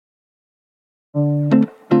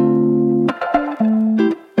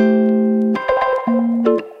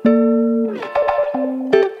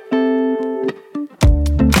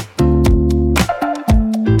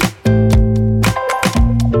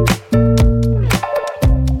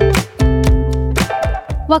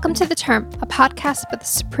Welcome to The Term, a podcast about the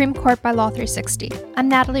Supreme Court by Law 360. I'm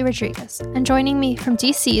Natalie Rodriguez, and joining me from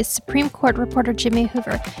DC is Supreme Court reporter Jimmy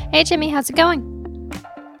Hoover. Hey, Jimmy, how's it going?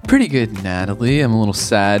 Pretty good, Natalie. I'm a little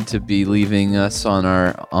sad to be leaving us on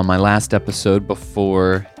my last episode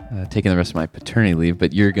before taking the rest of my paternity leave,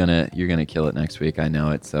 but you're gonna kill it next week. I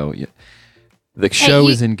know it. So the show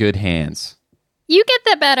is in good hands. You get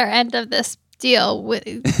the better end of this deal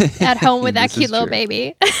at home with that cute little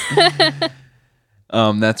baby.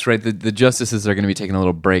 That's right. The justices are going to be taking a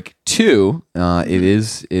little break too. It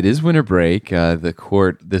is winter break. The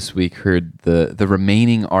court this week heard the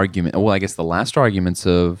remaining argument. Well, I guess the last arguments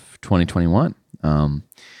of 2021.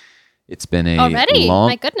 It's been a already.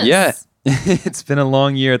 My goodness. Yeah, it's been a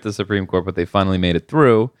long year at the Supreme Court, but they finally made it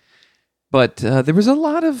through. But there was a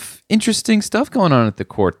lot of interesting stuff going on at the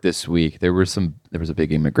court this week. There was a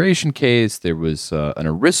big immigration case. There was an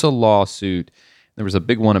ERISA lawsuit. There was a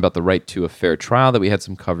big one about the right to a fair trial that we had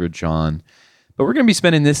some coverage on. But we're going to be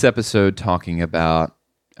spending this episode talking about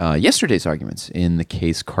yesterday's arguments in the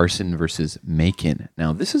case Carson versus Makin.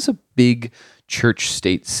 Now, this is a big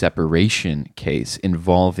church-state separation case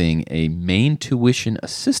involving a Maine tuition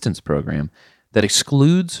assistance program that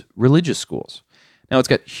excludes religious schools. Now, it's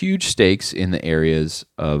got huge stakes in the areas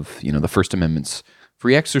of, the First Amendment's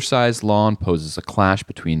free exercise law and poses a clash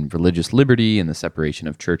between religious liberty and the separation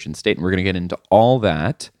of church and state. And we're going to get into all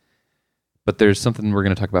that. But there's something we're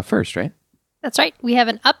going to talk about first, right? That's right. We have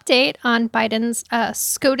an update on Biden's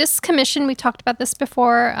SCOTUS commission. We talked about this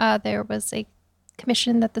before. There was a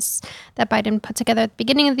commission that Biden put together at the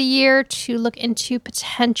beginning of the year to look into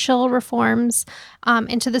potential reforms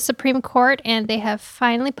into the Supreme Court. And they have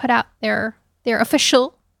finally put out their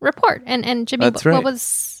official report. And Jimmy, That's right.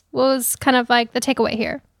 What was kind of like the takeaway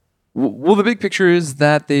here? Well, the big picture is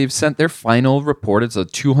that they've sent their final report. It's a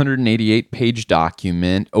 288-page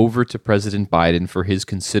document over to President Biden for his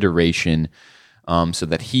consideration so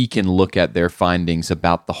that he can look at their findings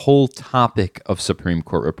about the whole topic of Supreme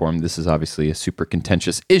Court reform. This is obviously a super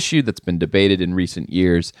contentious issue that's been debated in recent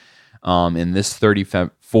years. And this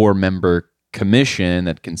 34-member commission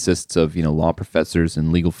that consists of law professors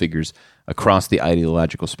and legal figures across the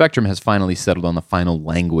ideological spectrum has finally settled on the final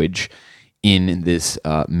language in this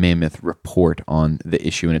mammoth report on the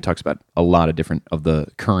issue, and it talks about a lot of different of the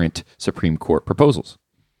current Supreme Court proposals.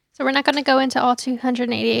 So we're not going to go into all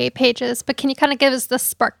 288 pages, but can you kind of give us the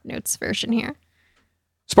SparkNotes version here?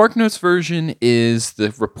 SparkNotes version is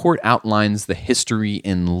the report outlines the history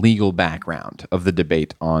and legal background of the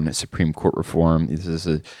debate on Supreme Court reform. This is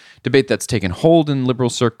a debate that's taken hold in liberal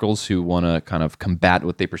circles who want to kind of combat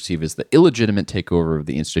what they perceive as the illegitimate takeover of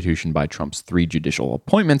the institution by Trump's 3 judicial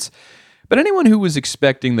appointments. But anyone who was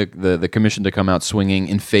expecting the commission to come out swinging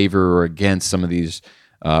in favor or against some of these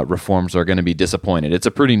reforms are going to be disappointed. It's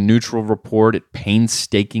a pretty neutral report. It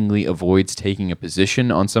painstakingly avoids taking a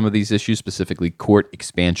position on some of these issues, specifically court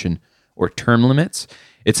expansion or term limits.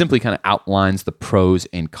 It simply kind of outlines the pros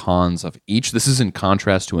and cons of each. This is in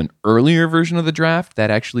contrast to an earlier version of the draft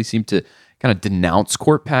that actually seemed to kind of denounce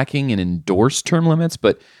court packing and endorse term limits.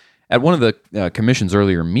 But at one of the commission's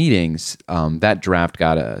earlier meetings, that draft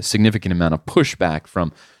got a significant amount of pushback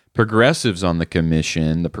from progressives on the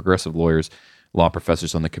commission, the progressive lawyers, law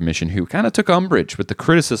professors on the commission, who kind of took umbrage with the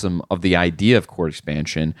criticism of the idea of court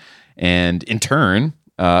expansion, and in turn,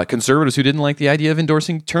 conservatives who didn't like the idea of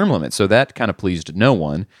endorsing term limits. So that kind of pleased no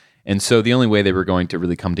one. And so the only way they were going to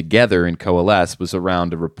really come together and coalesce was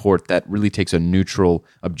around a report that really takes a neutral,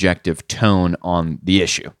 objective tone on the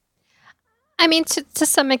issue. I mean, to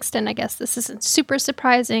some extent, I guess this isn't super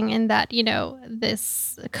surprising in that,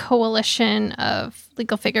 this coalition of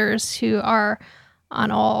legal figures who are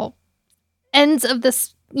on all ends of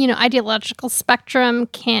this, ideological spectrum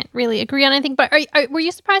can't really agree on anything. But were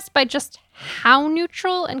you surprised by just how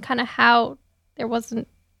neutral and kind of how there wasn't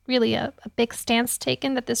really a big stance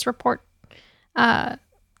taken that this report kind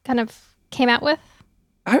of came out with?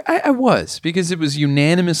 I was, because it was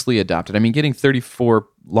unanimously adopted. I mean, getting 34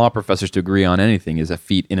 law professors to agree on anything is a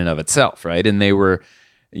feat in and of itself, right? And they were,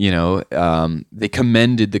 they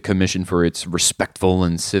commended the commission for its respectful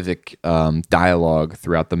and civic dialogue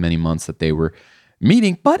throughout the many months that they were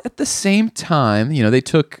meeting. But at the same time, they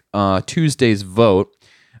took Tuesday's vote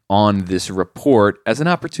on this report as an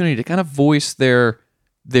opportunity to kind of voice their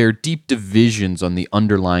deep divisions on the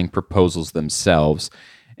underlying proposals themselves.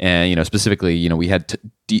 And, specifically, we had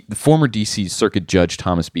the former D.C. Circuit Judge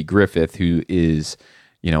Thomas B. Griffith, who is,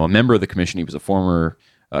 a member of the commission. He was a former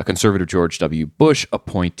conservative George W. Bush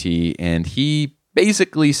appointee, and he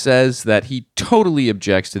basically says that he totally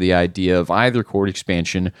objects to the idea of either court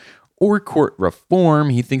expansion or court reform.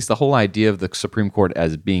 He thinks the whole idea of the Supreme Court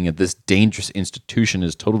as being this dangerous institution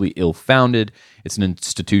is totally ill-founded. It's an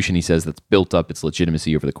institution, he says, that's built up its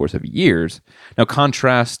legitimacy over the course of years. Now,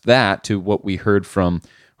 contrast that to what we heard from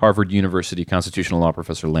Harvard University constitutional law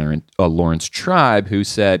professor Lawrence Tribe, who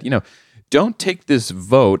said, don't take this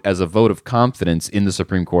vote as a vote of confidence in the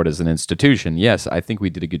Supreme Court as an institution. Yes, I think we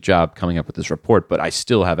did a good job coming up with this report, but I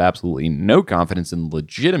still have absolutely no confidence in the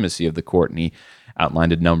legitimacy of the court. And he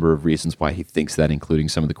outlined a number of reasons why he thinks that, including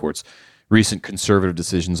some of the court's recent conservative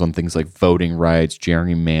decisions on things like voting rights,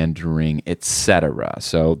 gerrymandering, etc.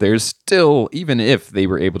 So there's still, even if they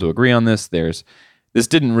were able to agree on this, this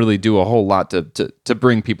didn't really do a whole lot to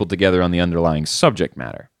bring people together on the underlying subject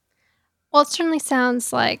matter. Well, it certainly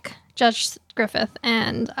sounds like Judge Griffith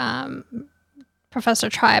and Professor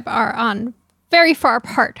Tribe are on very far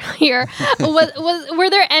apart here. Were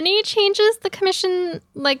there any changes the commission,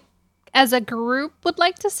 as a group, would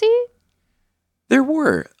like to see? There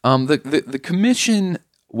were. The commission,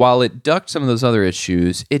 while it ducked some of those other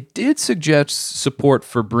issues, it did suggest support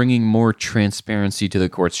for bringing more transparency to the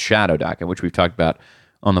court's shadow docket, which we've talked about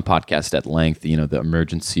on the podcast at length. The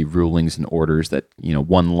emergency rulings and orders that,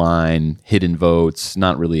 one line, hidden votes,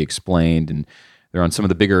 not really explained, and they're on some of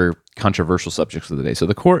the bigger controversial subjects of the day. So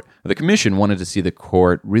the commission wanted to see the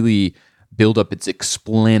court really build up its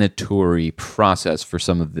explanatory process for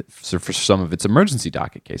some of its emergency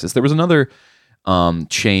docket cases. There was another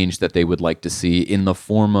change that they would like to see in the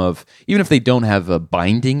form of, even if they don't have a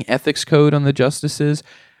binding ethics code on the justices,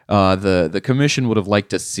 the commission would have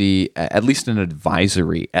liked to see at least an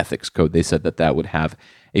advisory ethics code. They said that would have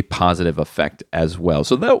a positive effect as well.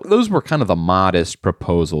 So those were kind of the modest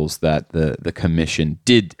proposals that the commission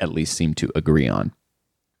did at least seem to agree on.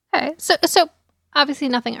 Okay, so obviously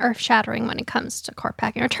nothing earth-shattering when it comes to court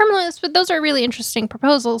packing or terminalists, but those are really interesting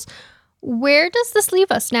proposals. Where does this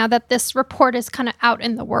leave us now that this report is kind of out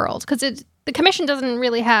in the world? Because the commission doesn't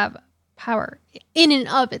really have power in and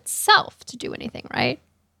of itself to do anything, right?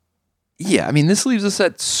 Yeah, I mean, this leaves us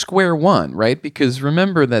at square one, right? Because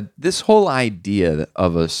remember that this whole idea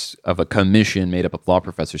of a commission made up of law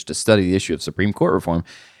professors to study the issue of Supreme Court reform,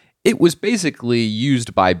 it was basically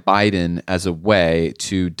used by Biden as a way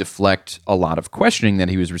to deflect a lot of questioning that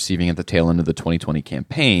he was receiving at the tail end of the 2020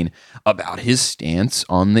 campaign about his stance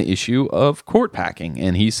on the issue of court packing.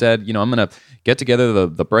 And he said, I'm going to get together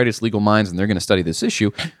the brightest legal minds and they're going to study this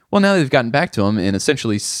issue. Well, now they've gotten back to him and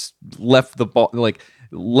essentially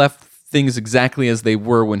left things exactly as they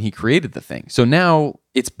were when he created the thing. So now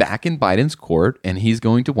it's back in Biden's court, and he's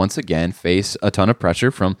going to once again face a ton of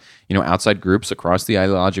pressure from, outside groups across the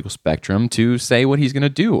ideological spectrum to say what he's going to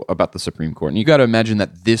do about the Supreme Court. And you got to imagine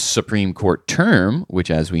that this Supreme Court term,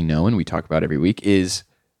 which as we know and we talk about every week, is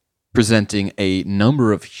presenting a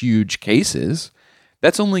number of huge cases,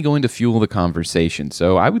 that's only going to fuel the conversation.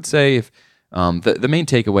 So I would say if the main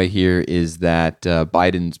takeaway here is that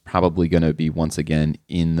Biden's probably going to be once again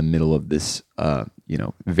in the middle of this,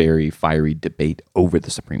 very fiery debate over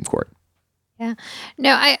the Supreme Court. Yeah,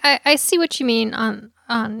 no, I see what you mean on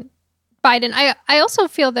Biden. I also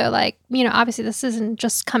feel though, obviously this isn't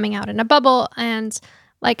just coming out in a bubble, and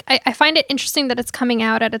I find it interesting that it's coming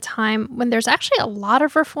out at a time when there's actually a lot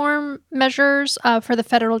of reform measures for the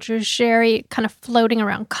federal judiciary kind of floating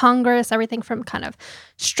around Congress, everything from kind of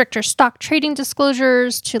stricter stock trading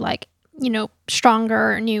disclosures to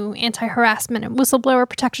stronger new anti-harassment and whistleblower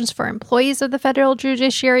protections for employees of the federal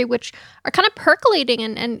judiciary, which are kind of percolating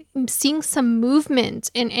and seeing some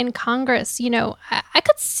movement in Congress. I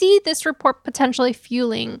could see this report potentially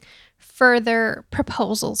fueling further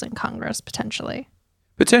proposals in Congress, potentially.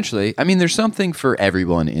 Potentially. I mean, there's something for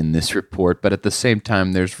everyone in this report, but at the same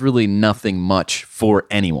time, there's really nothing much for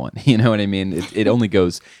anyone. You know what I mean? It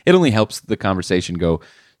only helps the conversation go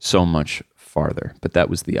so much farther. But that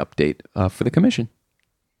was the update for the commission.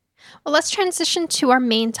 Well, let's transition to our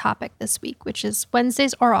main topic this week, which is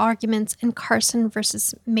Wednesday's oral arguments in Carson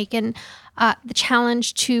versus Macon, the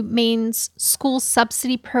challenge to Maine's school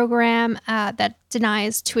subsidy program that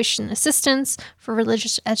denies tuition assistance for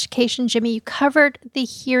religious education. Jimmy, you covered the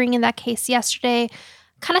hearing in that case yesterday.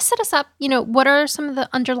 Kind of set us up, what are some of the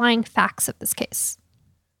underlying facts of this case?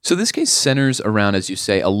 So this case centers around, as you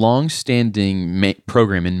say, a long-standing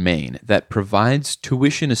program in Maine that provides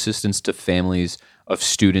tuition assistance to families of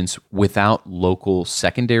students without local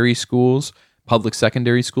secondary schools, public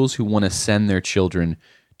secondary schools, who want to send their children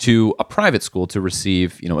to a private school to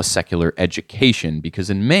receive, a secular education. Because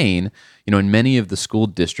in Maine, in many of the school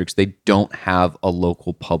districts, they don't have a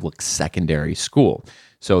local public secondary school.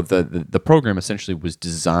 So the program essentially was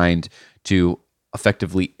designed to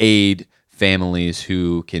effectively aid families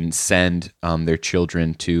who can send their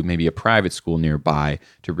children to maybe a private school nearby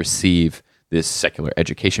to receive this secular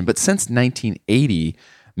education. But since 1980,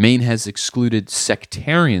 Maine has excluded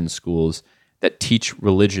sectarian schools that teach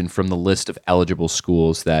religion from the list of eligible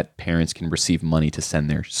schools that parents can receive money to send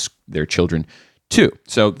their children to.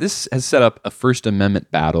 So this has set up a First Amendment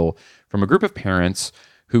battle from a group of parents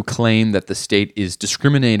who claim that the state is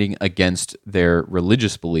discriminating against their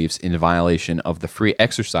religious beliefs in violation of the Free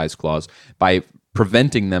Exercise Clause by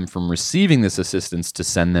preventing them from receiving this assistance to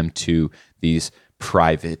send them to these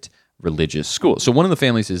private religious schools. So one of the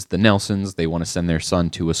families is the Nelsons. They want to send their son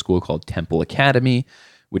to a school called Temple Academy,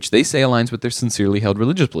 which they say aligns with their sincerely held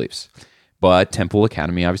religious beliefs. But Temple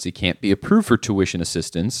Academy obviously can't be approved for tuition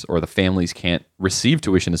assistance, or the families can't receive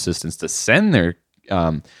tuition assistance to send their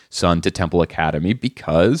son to Temple Academy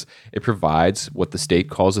because it provides what the state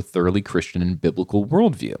calls a thoroughly Christian and biblical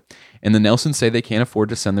worldview. And the Nelsons say they can't afford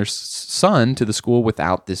to send their son to the school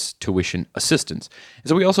without this tuition assistance. And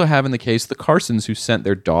so we also have in the case the Carsons who sent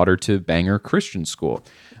their daughter to Bangor Christian School.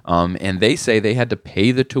 And they say they had to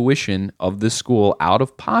pay the tuition of the school out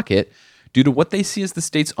of pocket due to what they see as the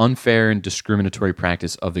state's unfair and discriminatory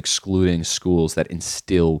practice of excluding schools that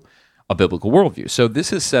instill a biblical worldview. So this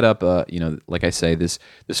has set up, like I say, this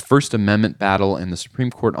First Amendment battle, and the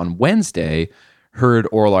Supreme Court on Wednesday heard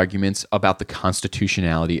oral arguments about the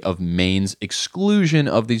constitutionality of Maine's exclusion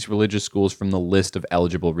of these religious schools from the list of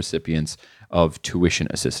eligible recipients of tuition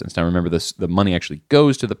assistance. Now remember, the money actually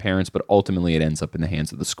goes to the parents, but ultimately it ends up in the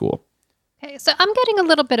hands of the school. Okay, so I'm getting a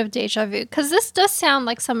little bit of deja vu because this does sound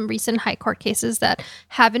like some recent high court cases that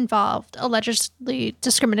have involved allegedly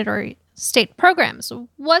discriminatory state programs.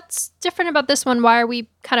 What's different about this one? Why are we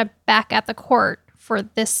kind of back at the court for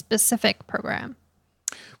this specific program?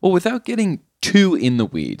 Well, without getting too in the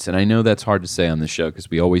weeds, and I know that's hard to say on this show because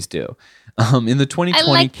we always do. In the 2020 I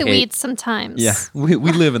like the weeds sometimes. Yeah, we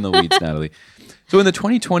live in the weeds, Natalie. So in the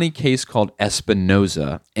 2020 case called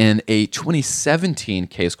Espinoza and a 2017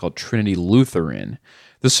 case called Trinity Lutheran,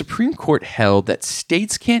 the Supreme Court held that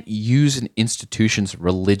states can't use an institution's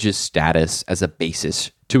religious status as a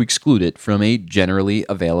basis to exclude it from a generally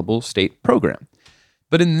available state program.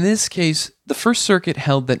 But in this case, the First Circuit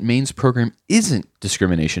held that Maine's program isn't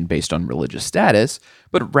discrimination based on religious status,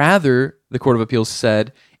 but rather, the Court of Appeals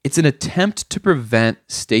said, it's an attempt to prevent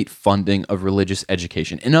state funding of religious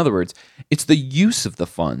education. In other words, it's the use of the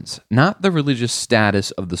funds, not the religious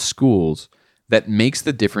status of the schools, that makes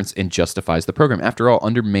the difference and justifies the program. After all,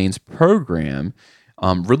 under Maine's program,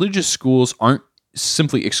 religious schools aren't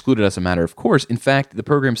simply excluded as a matter of course. In fact, the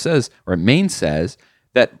program says, or Maine says,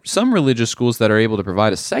 that some religious schools that are able to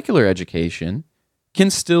provide a secular education can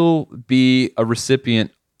still be a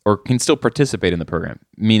recipient or can still participate in the program,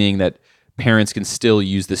 meaning that parents can still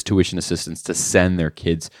use this tuition assistance to send their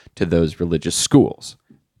kids to those religious schools.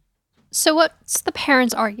 So what's the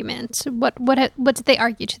parents' argument? What did they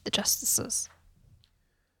argue to the justices?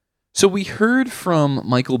 So we heard from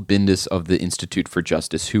Michael Bindus of the Institute for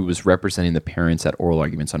Justice, who was representing the parents at oral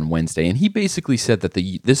arguments on Wednesday, and he basically said that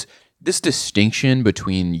this distinction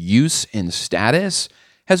between use and status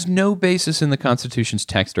has no basis in the Constitution's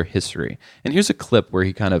text or history. And here's a clip where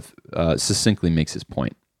he kind of succinctly makes his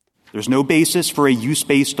point. There's no basis for a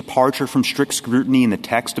use-based departure from strict scrutiny in the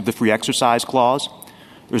text of the Free Exercise Clause.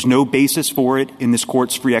 There's no basis for it in this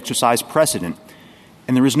Court's free exercise precedent.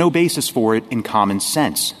 And there is no basis for it in common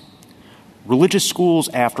sense. Religious schools,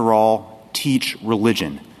 after all, teach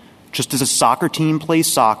religion, just as a soccer team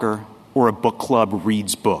plays soccer or a book club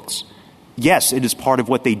reads books. Yes, it is part of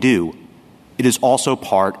what they do. It is also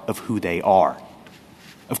part of who they are.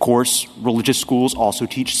 Of course, religious schools also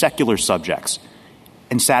teach secular subjects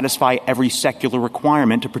and satisfy every secular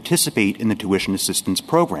requirement to participate in the tuition assistance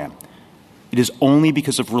program. It is only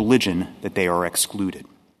because of religion that they are excluded.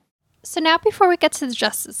 So now before we get to the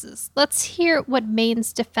justices, let's hear what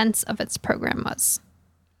Maine's defense of its program was.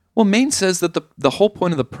 Well, Maine says that the whole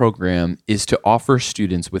point of the program is to offer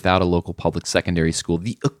students without a local public secondary school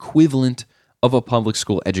the equivalent of a public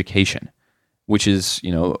school education, which is,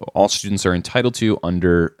 all students are entitled to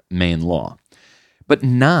under Maine law. But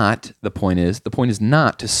the point is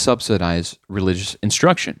not to subsidize religious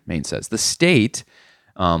instruction, Maine says. The state,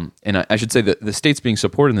 and I should say that the state's being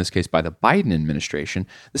supported in this case by the Biden administration.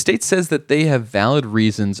 The state says that they have valid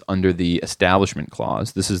reasons under the Establishment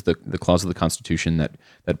Clause. This is the clause of the Constitution that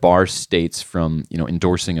bars states from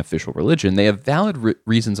endorsing official religion. They have valid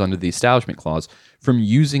reasons under the Establishment Clause from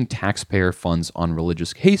using taxpayer funds on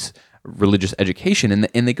religious education.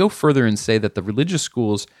 And they go further and say that the religious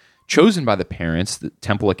schools chosen by the parents, the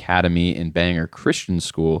Temple Academy and Bangor Christian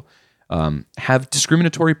School, have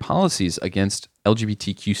discriminatory policies against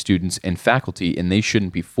LGBTQ students and faculty, and they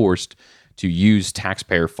shouldn't be forced to use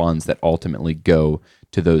taxpayer funds that ultimately go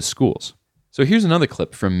to those schools. So here's another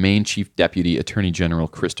clip from Maine Chief Deputy Attorney General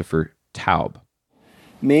Christopher Taub.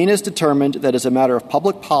 Maine has determined that as a matter of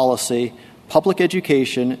public policy, public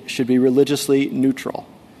education should be religiously neutral.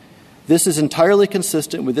 This is entirely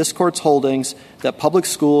consistent with this court's holdings that public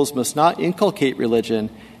schools must not inculcate religion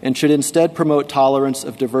and should instead promote tolerance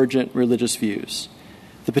of divergent religious views.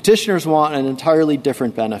 The petitioners want an entirely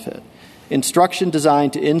different benefit: instruction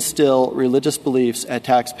designed to instill religious beliefs at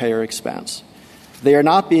taxpayer expense. They are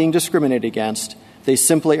not being discriminated against. They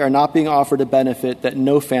simply are not being offered a benefit that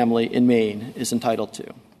no family in Maine is entitled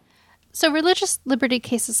to. So religious liberty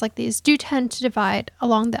cases like these do tend to divide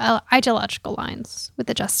along the ideological lines with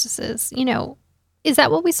the justices. Is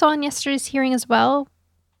that what we saw in yesterday's hearing as well?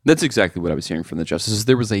 That's exactly what I was hearing from the justices.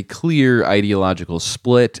 There was a clear ideological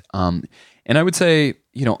split. And I would say,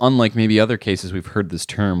 unlike maybe other cases, we've heard this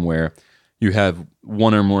term where you have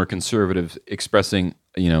one or more conservatives expressing,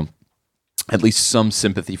 at least some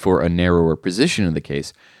sympathy for a narrower position in the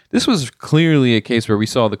case. This was clearly a case where we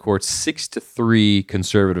saw the court's 6-3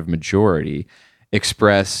 conservative majority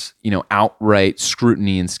express, outright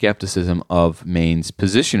scrutiny and skepticism of Maine's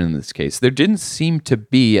position in this case. There didn't seem to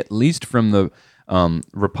be, at least from the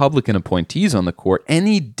Republican appointees on the court,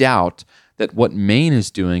 any doubt that what Maine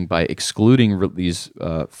is doing by excluding these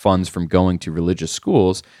funds from going to religious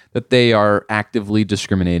schools, that they are actively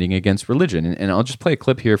discriminating against religion. And I'll just play a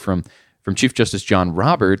clip here from Chief Justice John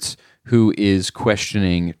Roberts, who is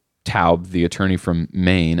questioning Taub, the attorney from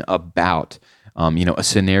Maine, about a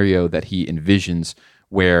scenario that he envisions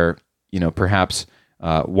where perhaps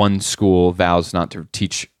one school vows not to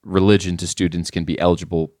teach religion to students can be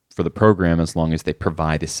eligible for the program as long as they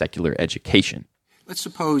provide a secular education. Let's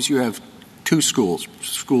suppose you have two schools.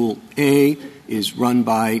 School A is run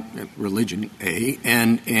by religion A,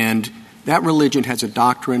 and that religion has a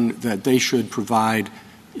doctrine that they should provide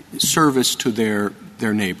service to their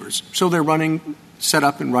neighbors. So they're set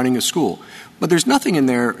up and running a school. But there's nothing in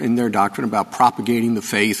their doctrine about propagating the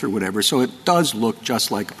faith or whatever, so it does look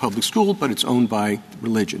just like a public school, but it's owned by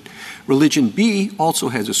religion. Religion B also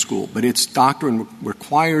has a school, but its doctrine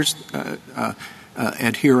requires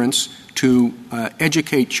adherence to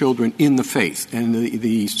educate children in the faith, and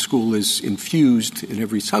the school is infused in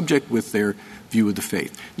every subject with their view of the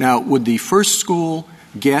faith. Now, would the first school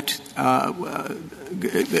get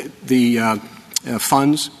the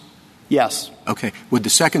funds? Yes. Okay. Would the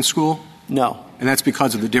second school? No. And that's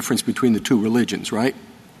because of the difference between the two religions, right?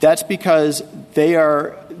 That's because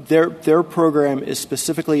their program is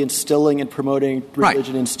specifically instilling and promoting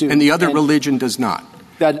religion in students. And the other religion does not.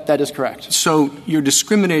 That is correct. So you're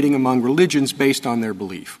discriminating among religions based on their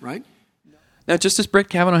belief, right? Now, Justice Brett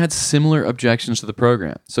Kavanaugh had similar objections to the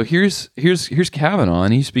program. So here's Kavanaugh,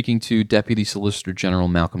 and he's speaking to Deputy Solicitor General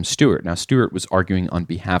Malcolm Stewart. Now, Stewart was arguing on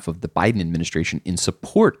behalf of the Biden administration in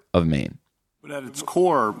support of Maine. But at its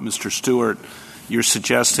core, Mr. Stewart, you're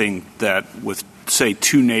suggesting that with, say,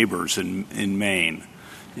 two neighbors in Maine,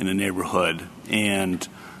 in a neighborhood, and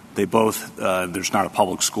they both there's not a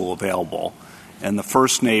public school available, and the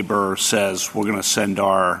first neighbor says, we're going to send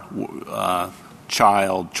our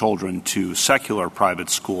children to secular private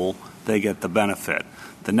school, they get the benefit.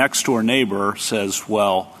 The next door neighbor says,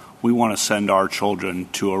 well, we want to send our children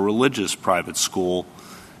to a religious private school,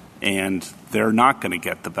 and they're not going to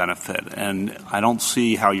get the benefit. And I don't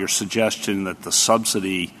see how your suggestion that the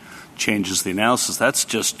subsidy changes the analysis. That's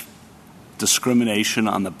just discrimination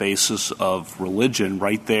on the basis of religion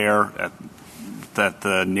right there at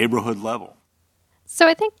the neighborhood level. So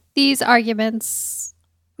I think these arguments,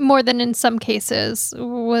 more than in some cases,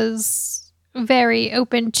 was very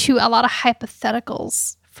open to a lot of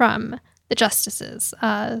hypotheticals from the justices.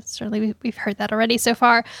 Certainly we've heard that already so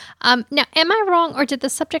far. Now, am I wrong, or did the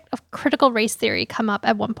subject of critical race theory come up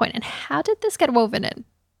at one point, and how did this get woven in?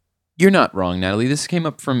 You're not wrong, Natalie. This came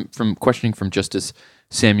up from questioning from Justice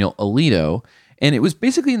Samuel Alito, and it was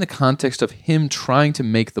basically in the context of him trying to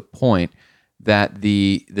make the point that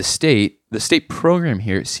the state program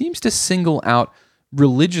here seems to single out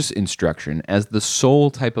religious instruction as the sole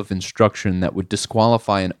type of instruction that would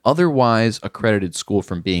disqualify an otherwise accredited school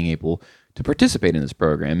from being able to participate in this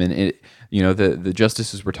program. And the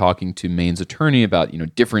justices were talking to Maine's attorney about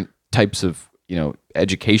different types of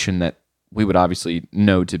education that we would obviously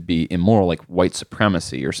know to be immoral, like white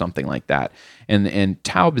supremacy or something like that. And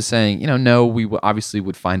Taub is saying, no, we obviously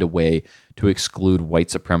would find a way to exclude white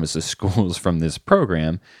supremacist schools from this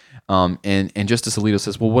program. And Justice Alito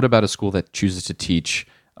says, well, what about a school that chooses to teach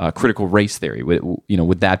critical race theory?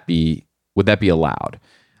 Would that be allowed?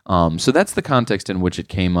 So that's the context in which it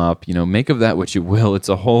came up. Make of that what you will. It's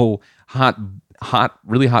a whole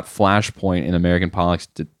really hot flashpoint in American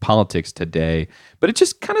politics today. But it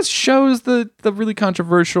just kind of shows the really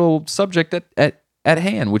controversial subject at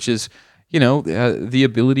hand, which is, the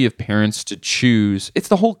ability of parents to choose. It's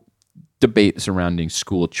the whole debate surrounding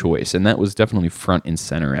school choice, and that was definitely front and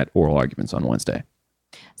center at oral arguments on Wednesday.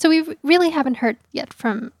 So we really haven't heard yet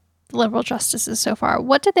from the liberal justices so far.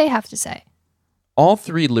 What did they have to say? All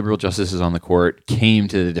three liberal justices on the court came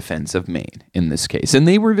to the defense of Maine in this case, and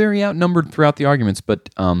they were very outnumbered throughout the arguments, but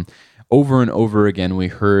over and over again we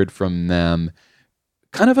heard from them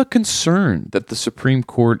kind of a concern that the Supreme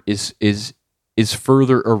Court is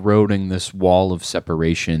further eroding this wall of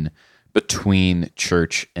separation between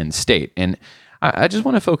church and state. And I just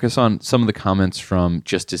want to focus on some of the comments from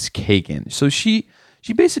Justice Kagan. So she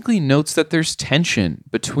basically notes that there's tension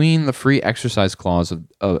between the free exercise clause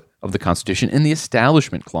of the Constitution and the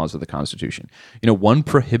Establishment Clause of the Constitution. One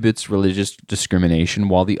prohibits religious discrimination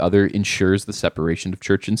while the other ensures the separation of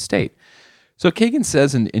church and state. So Kagan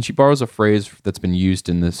says, and she borrows a phrase that's been used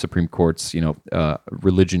in the Supreme Court's,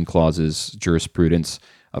 religion clauses jurisprudence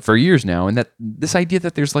for years now, and that this idea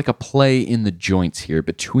that there's like a play in the joints here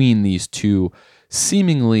between these two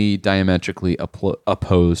seemingly diametrically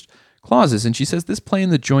opposed clauses. And she says this play in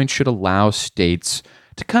the joints should allow states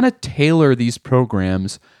to kind of tailor these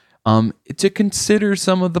programs to consider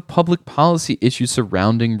some of the public policy issues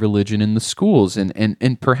surrounding religion in the schools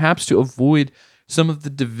and perhaps to avoid some of the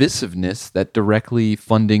divisiveness that directly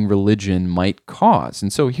funding religion might cause.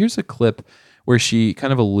 And so here's a clip where she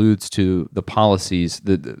kind of alludes to the policies,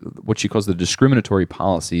 what she calls the discriminatory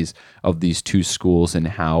policies of these two schools and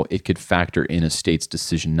how it could factor in a state's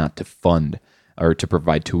decision not to fund or to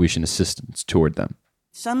provide tuition assistance toward them.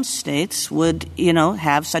 Some states would,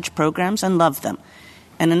 have such programs and love them.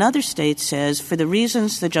 And another state says, for the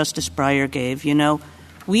reasons that Justice Breyer gave,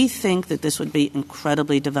 we think that this would be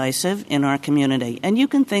incredibly divisive in our community. And you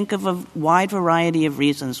can think of a wide variety of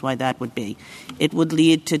reasons why that would be. It would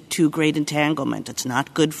lead to too great entanglement. It's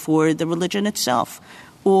not good for the religion itself.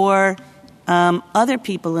 Or other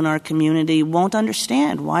people in our community won't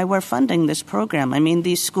understand why we're funding this program. I mean,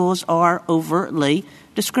 these schools are overtly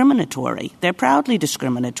discriminatory. They're proudly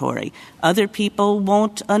discriminatory. Other people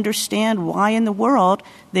won't understand why in the world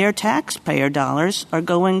their taxpayer dollars are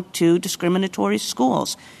going to discriminatory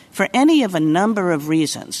schools. For any of a number of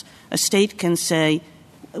reasons, a state can say,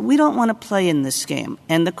 we don't want to play in this game.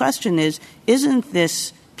 And the question is, isn't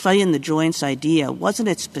this play in the joints idea, wasn't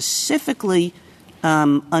it specifically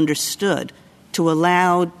understood to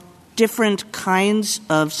allow different kinds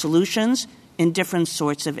of solutions in different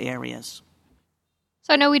sorts of areas?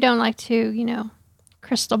 So I know we don't like to,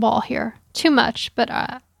 crystal ball here too much,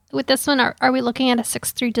 but with this one, are we looking at a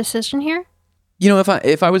 6-3 decision here?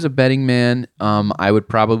 If I was a betting man, I would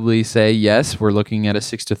probably say yes. We're looking at a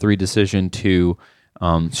 6-3 decision to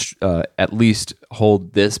at least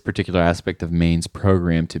hold this particular aspect of Maine's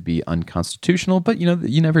program to be unconstitutional. But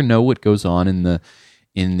you never know what goes on in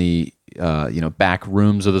the back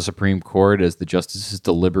rooms of the Supreme Court as the justices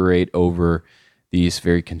deliberate over these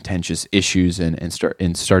very contentious issues and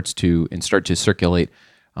start to circulate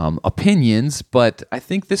opinions. But I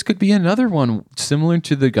think this could be another one similar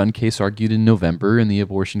to the gun case argued in November and the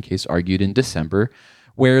abortion case argued in December,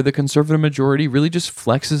 where the conservative majority really just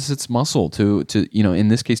flexes its muscle to in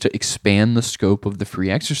this case to expand the scope of the free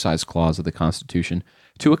exercise clause of the Constitution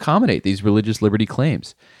to accommodate these religious liberty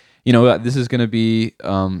claims. This is going to be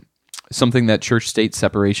something that church-state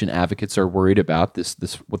separation advocates are worried about, this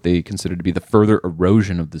what they consider to be the further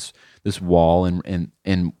erosion of this wall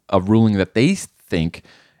and a ruling that they think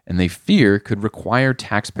and they fear could require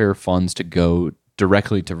taxpayer funds to go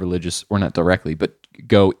directly to religious, or not directly, but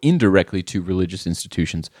go indirectly to religious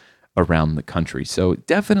institutions around the country. So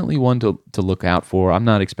definitely one to look out for. I'm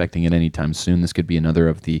not expecting it anytime soon. This could be another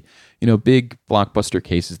of the big blockbuster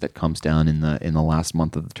cases that comes down in the last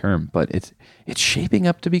month of the term. But it's shaping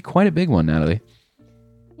up to be quite a big one, Natalie.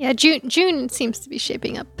 Yeah, June seems to be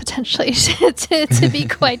shaping up potentially to be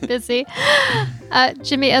quite busy.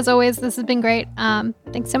 Jimmy, as always, this has been great.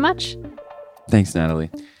 Thanks so much. Thanks, Natalie.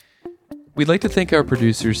 We'd like to thank our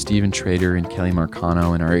producers, Stephen Trader and Kelly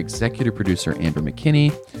Marcano, and our executive producer, Amber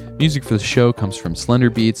McKinney. Music for the show comes from Slender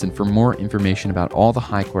Beats, and for more information about all the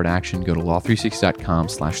high court action, go to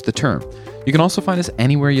law360.com/the term. You can also find us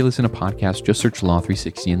anywhere you listen to podcasts. Just search Law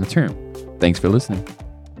 360 in the term. Thanks for listening.